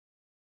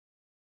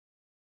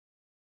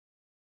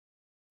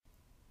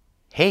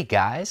Hey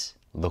guys,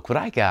 look what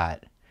I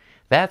got.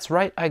 That's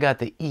right, I got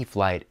the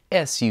E-flite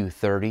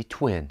Su-30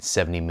 Twin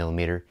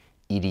 70mm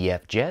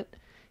EDF Jet.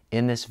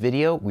 In this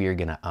video, we are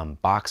going to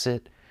unbox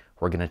it.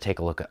 We're going to take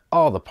a look at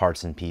all the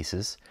parts and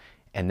pieces.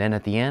 And then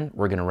at the end,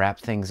 we're going to wrap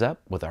things up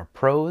with our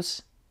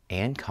pros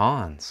and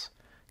cons.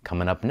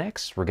 Coming up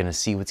next, we're going to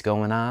see what's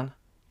going on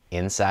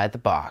inside the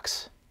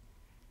box.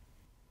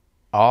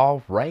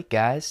 All right,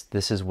 guys,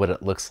 this is what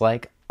it looks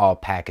like all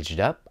packaged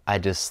up. I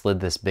just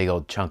slid this big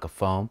old chunk of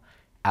foam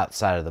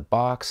outside of the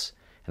box,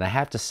 and I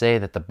have to say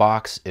that the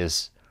box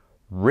is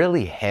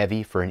really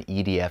heavy for an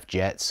EDF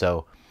jet,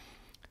 so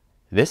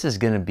this is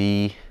going to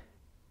be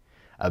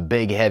a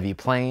big heavy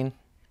plane.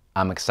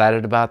 I'm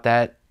excited about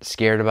that,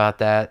 scared about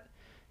that,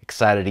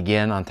 excited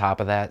again on top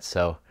of that.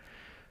 So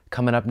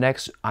coming up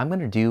next, I'm going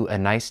to do a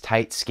nice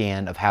tight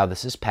scan of how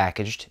this is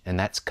packaged, and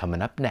that's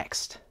coming up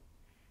next.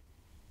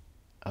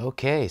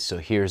 Okay, so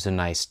here's a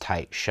nice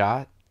tight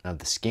shot of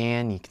the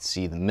scan. You can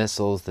see the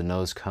missiles, the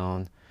nose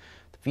cone,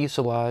 the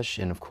fuselage,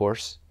 and of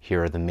course,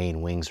 here are the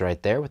main wings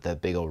right there with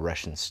that big old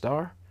Russian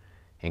star.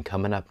 And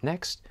coming up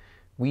next,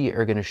 we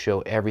are going to show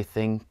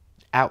everything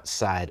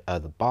outside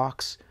of the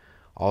box,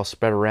 all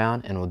spread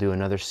around, and we'll do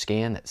another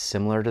scan that's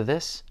similar to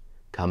this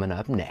coming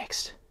up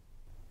next.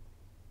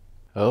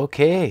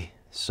 Okay,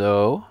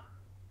 so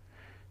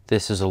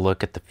this is a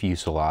look at the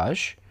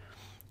fuselage.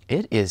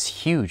 It is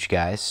huge,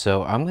 guys,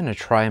 so I'm going to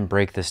try and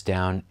break this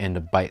down into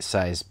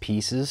bite-sized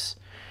pieces.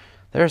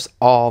 There's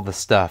all the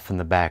stuff in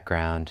the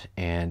background,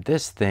 and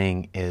this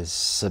thing is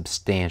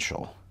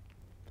substantial.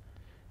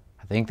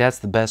 I think that's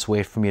the best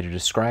way for me to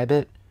describe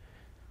it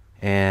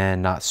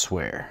and not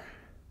swear.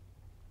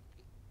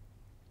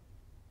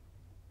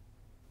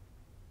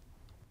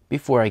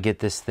 Before I get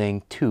this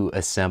thing too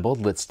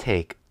assembled, let's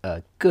take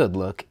a good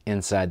look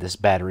inside this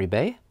battery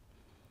bay.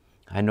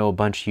 I know a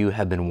bunch of you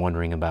have been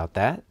wondering about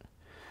that.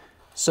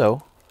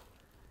 So,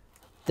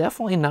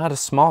 definitely not a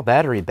small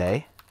battery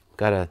bay.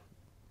 Got a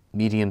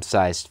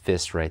medium-sized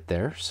fist right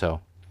there. So,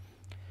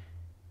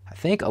 I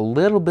think a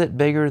little bit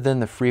bigger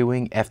than the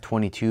Freewing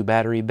F-22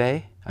 battery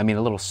bay. I mean,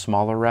 a little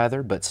smaller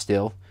rather, but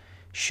still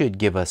should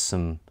give us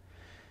some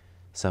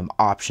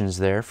options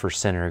there for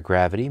center of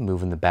gravity,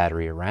 moving the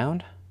battery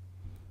around.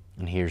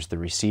 And here's the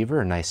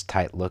receiver, a nice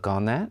tight look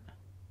on that.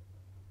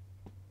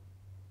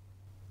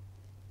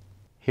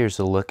 Here's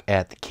a look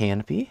at the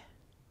canopy.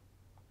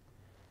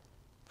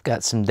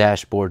 Got some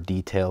dashboard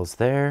details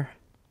there.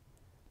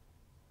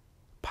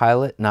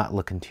 Pilot not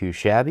looking too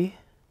shabby.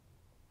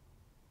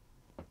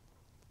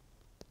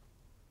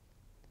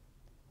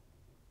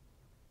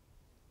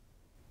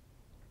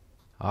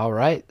 All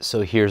right,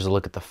 so here's a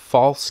look at the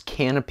false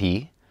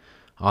canopy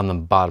on the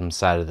bottom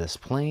side of this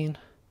plane.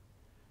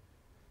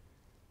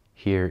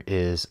 Here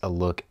is a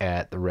look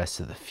at the rest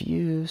of the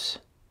fuse.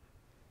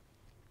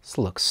 This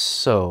looks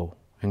so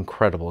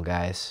incredible,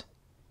 guys.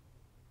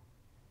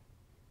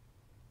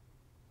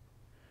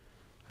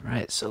 All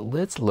right, so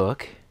let's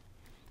look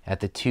at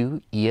the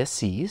two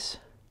ESCs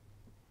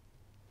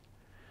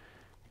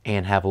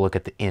and have a look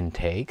at the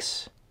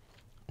intakes.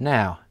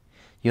 Now,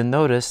 you'll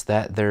notice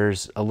that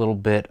there's a little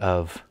bit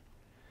of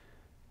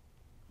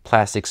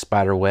plastic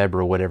spider web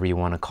or whatever you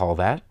want to call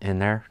that in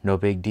there. No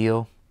big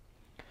deal.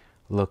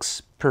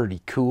 Looks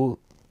pretty cool.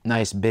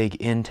 Nice big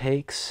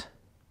intakes.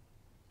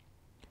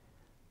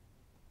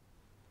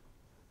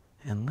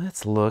 And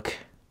let's look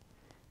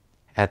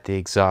at the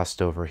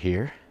exhaust over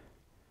here.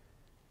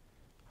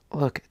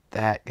 Look at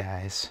that,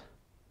 guys.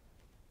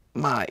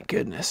 My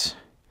goodness.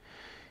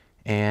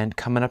 And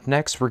coming up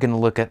next, we're going to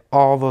look at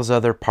all those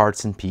other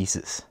parts and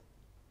pieces.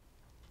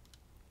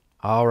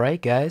 All right,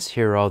 guys,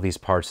 here are all these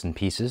parts and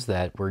pieces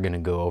that we're going to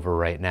go over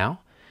right now.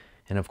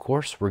 And of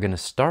course, we're going to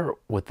start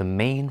with the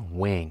main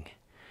wing.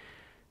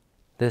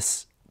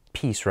 This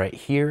piece right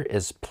here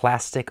is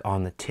plastic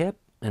on the tip.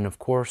 And of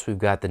course, we've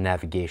got the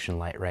navigation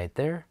light right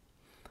there.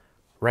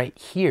 Right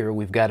here,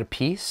 we've got a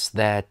piece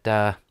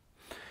that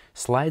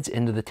slides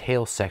into the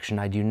tail section.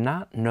 I do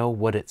not know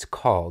what it's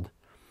called,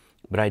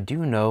 but I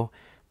do know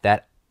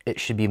that it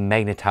should be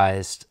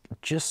magnetized.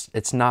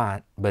 It's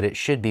not, but it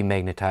should be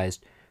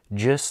magnetized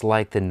just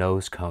like the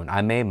nose cone.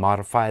 I may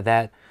modify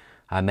that.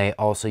 I may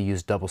also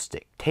use double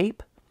stick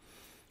tape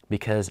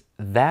because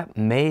that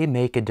may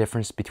make a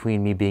difference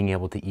between me being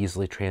able to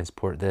easily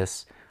transport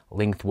this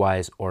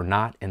lengthwise or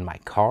not in my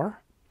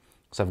car.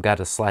 So I've got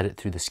to slide it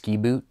through the ski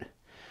boot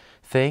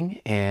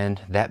thing,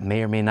 and that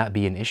may or may not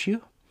be an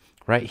issue.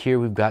 Right here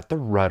we've got the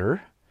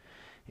rudder,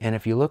 and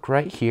if you look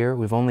right here,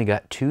 we've only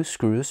got 2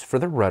 screws for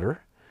the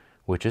rudder,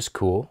 which is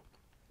cool.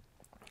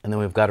 And then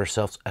we've got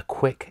ourselves a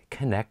quick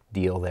connect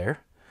deal there.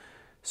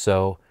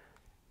 So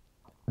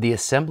the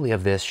assembly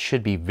of this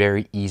should be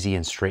very easy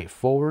and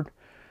straightforward,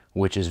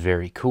 which is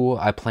very cool.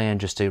 I plan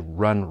just to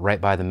run right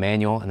by the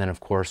manual, and then of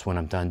course when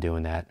I'm done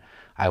doing that,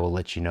 I will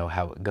let you know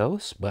how it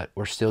goes. But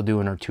we're still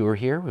doing our tour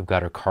here. We've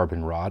got our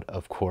carbon rod,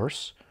 of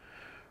course,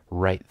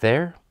 right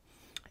there.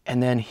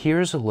 And then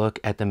here's a look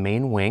at the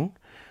main wing.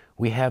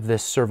 We have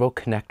this servo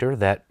connector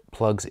that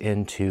plugs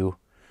into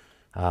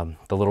the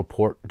little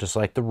port just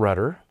like the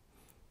rudder.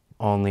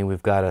 only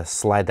we've got to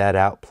slide that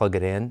out, plug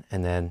it in,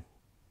 and then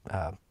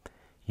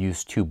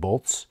use 2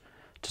 bolts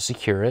to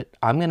secure it.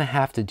 I'm going to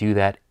have to do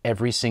that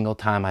every single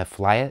time I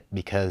fly it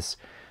because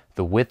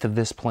the width of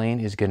this plane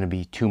is going to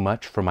be too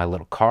much for my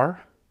little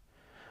car,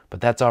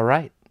 but that's all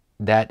right.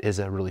 That is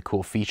a really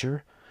cool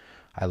feature.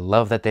 I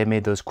love that they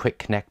made those quick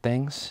connect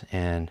things.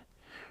 And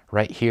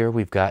right here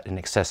we've got an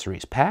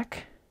accessories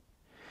pack.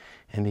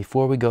 And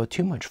before we go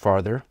too much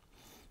farther,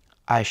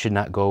 I should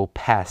not go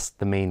past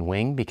the main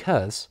wing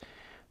because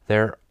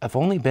there have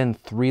only been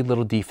 3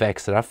 little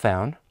defects that I've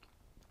found.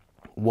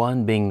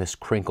 One being this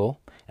crinkle,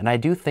 and I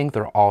do think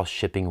they're all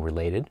shipping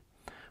related.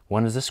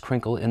 One is this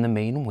crinkle in the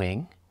main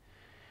wing.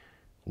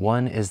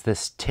 One is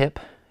this tip,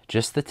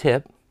 just the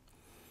tip,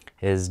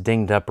 is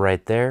dinged up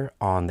right there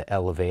on the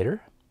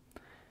elevator,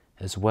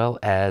 as well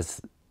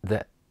as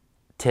the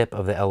tip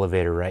of the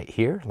elevator right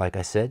here. Like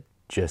I said,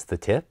 just the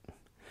tip.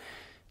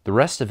 The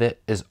rest of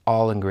it is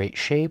all in great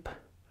shape.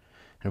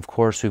 And of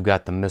course, we've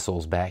got the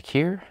missiles back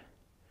here.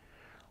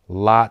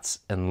 Lots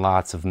and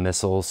lots of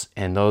missiles,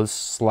 and those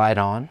slide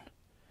on.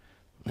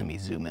 Let me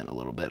zoom in a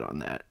little bit on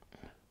that.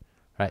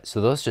 Right,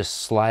 so those just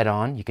slide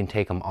on. You can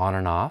take them on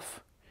and off.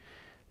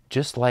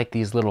 Just like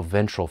these little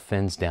ventral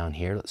fins down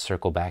here. Let's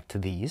circle back to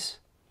these.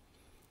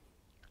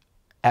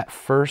 At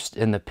first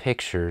in the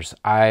pictures,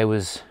 I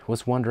was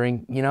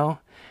wondering, you know,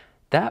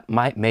 that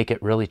might make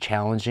it really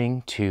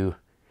challenging to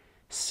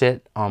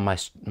sit on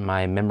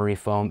my memory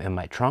foam in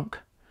my trunk.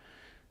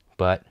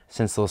 But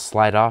since those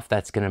slide off,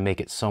 that's going to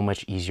make it so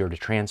much easier to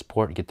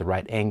transport, get the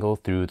right angle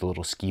through the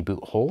little ski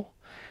boot hole.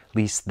 At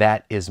least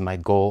that is my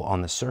goal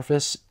on the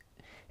surface.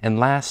 And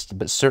last,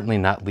 but certainly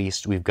not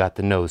least, we've got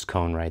the nose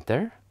cone right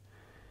there.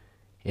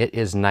 It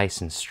is nice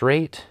and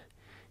straight.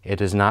 It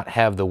does not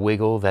have the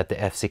wiggle that the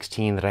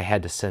F-16 that I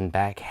had to send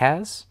back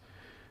has.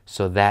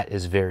 So that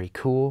is very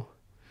cool.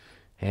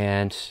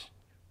 And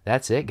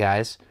that's it,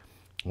 guys.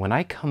 When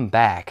I come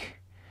back,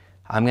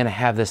 I'm going to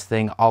have this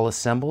thing all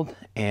assembled,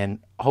 and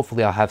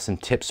hopefully I'll have some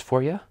tips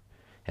for you.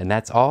 And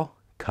that's all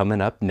coming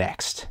up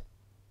next.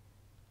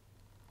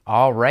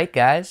 All right,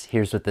 guys,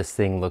 here's what this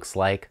thing looks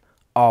like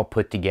all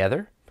put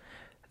together.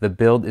 The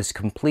build is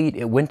complete.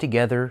 It went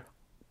together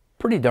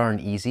pretty darn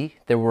easy.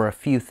 There were a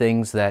few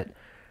things that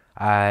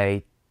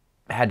I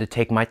had to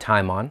take my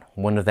time on,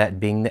 one of that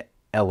being the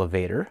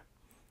elevator.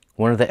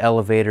 One of the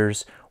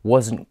elevators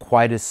wasn't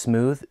quite as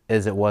smooth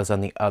as it was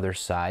on the other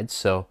side,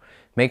 so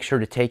make sure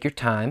to take your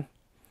time,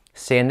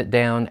 sand it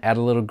down, add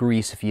a little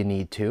grease if you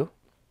need to.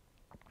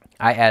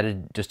 I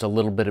added just a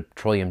little bit of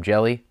petroleum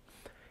jelly,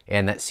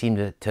 and that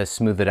seemed to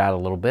smooth it out a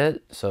little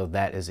bit, so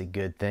that is a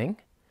good thing.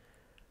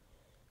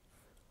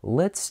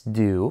 Let's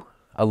do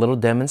a little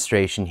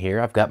demonstration here.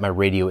 I've got my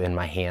radio in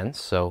my hands,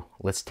 so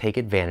let's take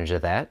advantage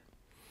of that.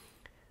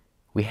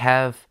 We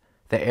have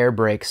the air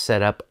brake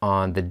set up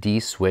on the D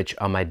switch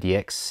on my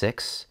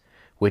DX6,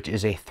 which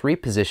is a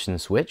 3-position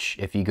switch.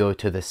 If you go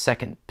to the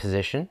 2nd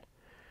position,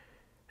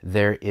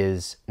 there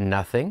is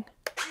nothing.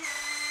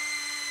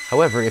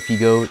 However, if you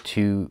go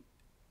to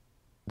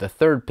the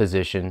 3rd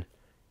position,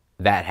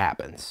 that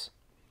happens.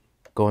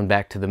 Going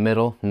back to the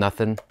middle,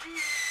 nothing.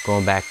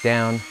 Going back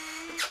down,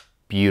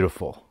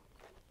 beautiful.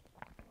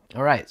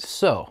 All right,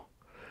 so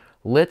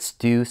let's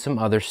do some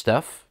other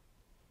stuff.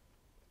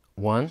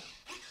 One,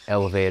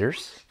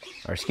 elevators,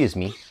 or excuse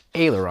me,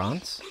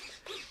 ailerons.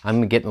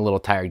 I'm getting a little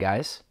tired,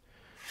 guys.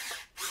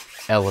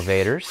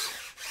 Elevators.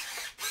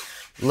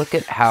 Look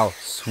at how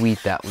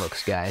sweet that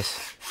looks,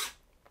 guys.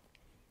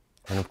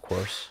 And of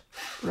course,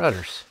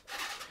 rudders.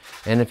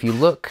 And if you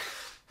look,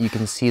 you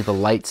can see the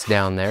lights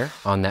down there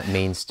on that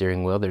main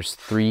steering wheel. There's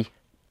 3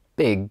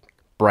 big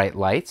bright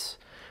lights,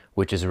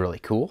 which is really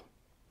cool.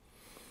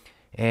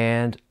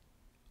 And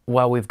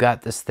while we've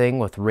got this thing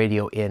with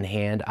radio in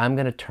hand, I'm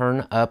going to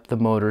turn up the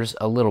motors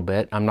a little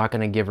bit. I'm not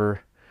going to give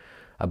her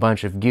a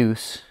bunch of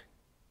goose,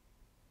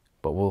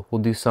 but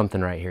we'll do something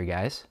right here,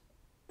 guys.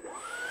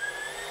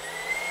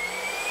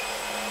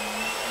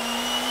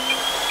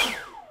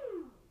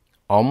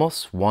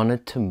 Almost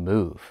wanted to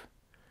move.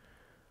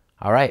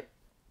 All right,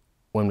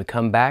 when we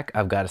come back,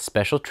 I've got a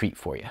special treat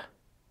for you.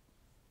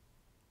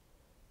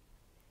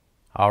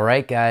 All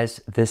right, guys,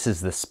 this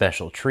is the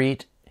special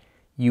treat.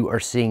 You are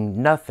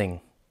seeing nothing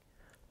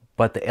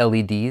but the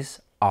LEDs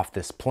off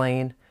this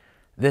plane.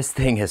 This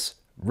thing is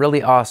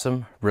really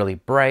awesome, really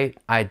bright.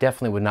 I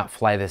definitely would not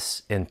fly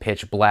this in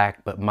pitch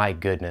black, but my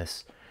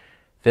goodness.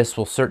 This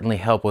will certainly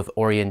help with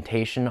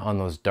orientation on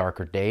those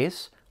darker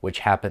days, which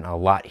happen a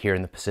lot here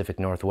in the Pacific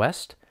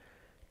Northwest.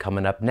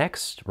 Coming up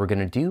next, we're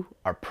gonna do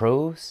our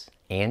pros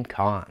and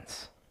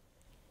cons.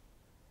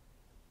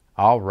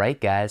 All right,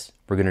 guys,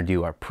 we're gonna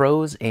do our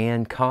pros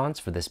and cons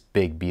for this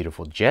big,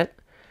 beautiful jet.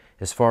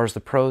 As far as the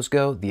pros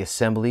go, the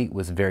assembly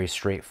was very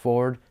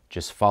straightforward.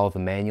 Just follow the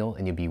manual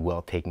and you'll be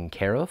well taken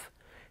care of.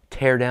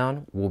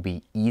 Teardown will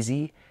be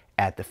easy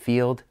at the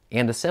field,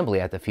 and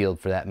assembly at the field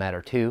for that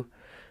matter too,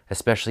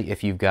 especially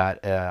if you've got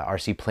a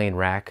RC plane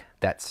rack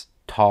that's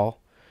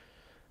tall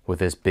with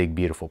this big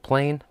beautiful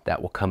plane.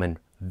 That will come in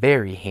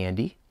very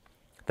handy.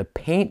 The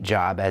paint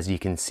job, as you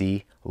can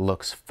see,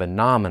 looks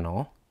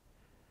phenomenal.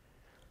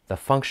 The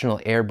functional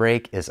air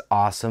brake is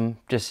awesome,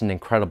 just an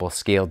incredible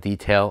scale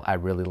detail. I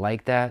really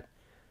like that.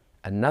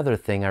 Another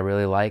thing I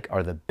really like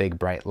are the big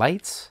bright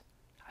lights.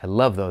 I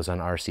love those on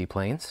RC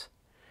planes.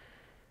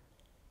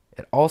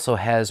 It also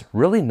has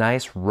really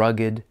nice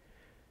rugged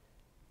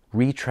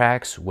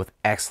retracts with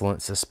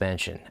excellent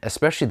suspension,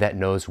 especially that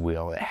nose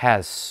wheel. It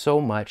has so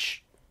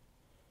much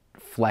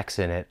flex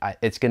in it.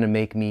 It's going to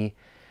make me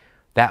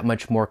that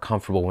much more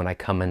comfortable when I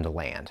come into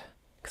land,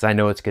 because I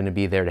know it's going to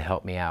be there to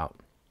help me out.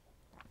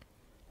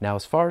 Now,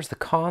 as far as the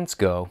cons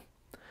go,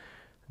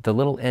 the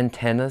little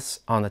antennas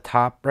on the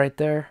top right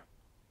there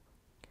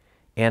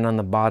and on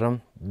the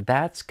bottom,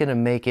 that's going to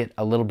make it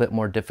a little bit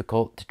more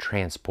difficult to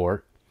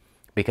transport,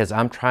 because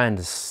I'm trying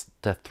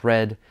to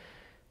thread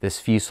this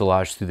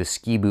fuselage through the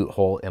ski boot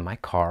hole in my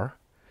car.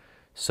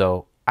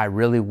 So I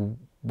really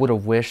would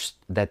have wished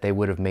that they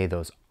would have made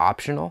those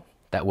optional.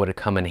 That would have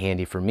come in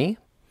handy for me.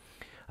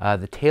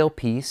 The tail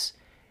piece,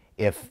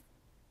 if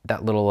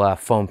that little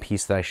foam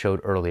piece that I showed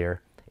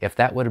earlier, if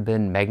that would have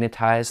been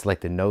magnetized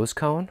like the nose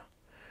cone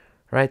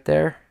right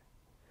there,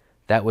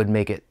 that would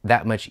make it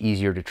that much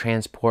easier to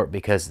transport,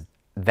 because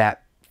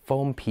that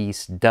foam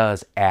piece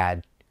does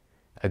add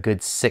a good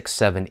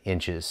 6-7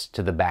 inches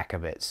to the back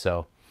of it.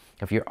 So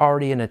if you're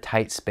already in a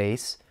tight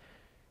space,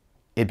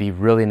 it'd be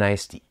really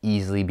nice to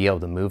easily be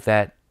able to move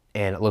that.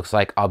 And it looks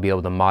like I'll be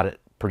able to mod it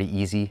pretty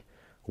easy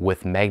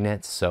with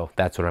magnets. So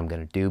that's what I'm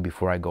going to do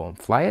before I go and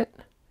fly it.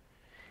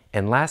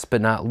 And last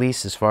but not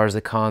least, as far as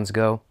the cons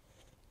go,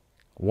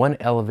 one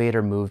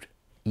elevator moved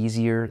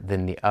easier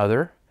than the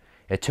other.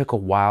 It took a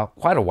while,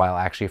 quite a while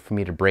actually, for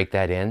me to break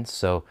that in.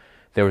 So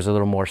there was a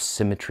little more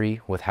symmetry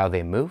with how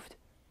they moved.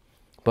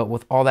 But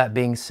with all that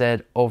being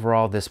said,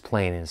 overall this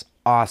plane is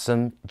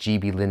awesome.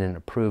 GBLynden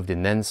approved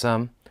and then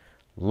some.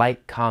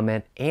 Like,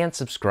 comment, and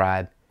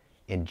subscribe.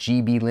 And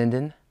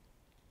GBLynden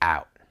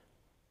out.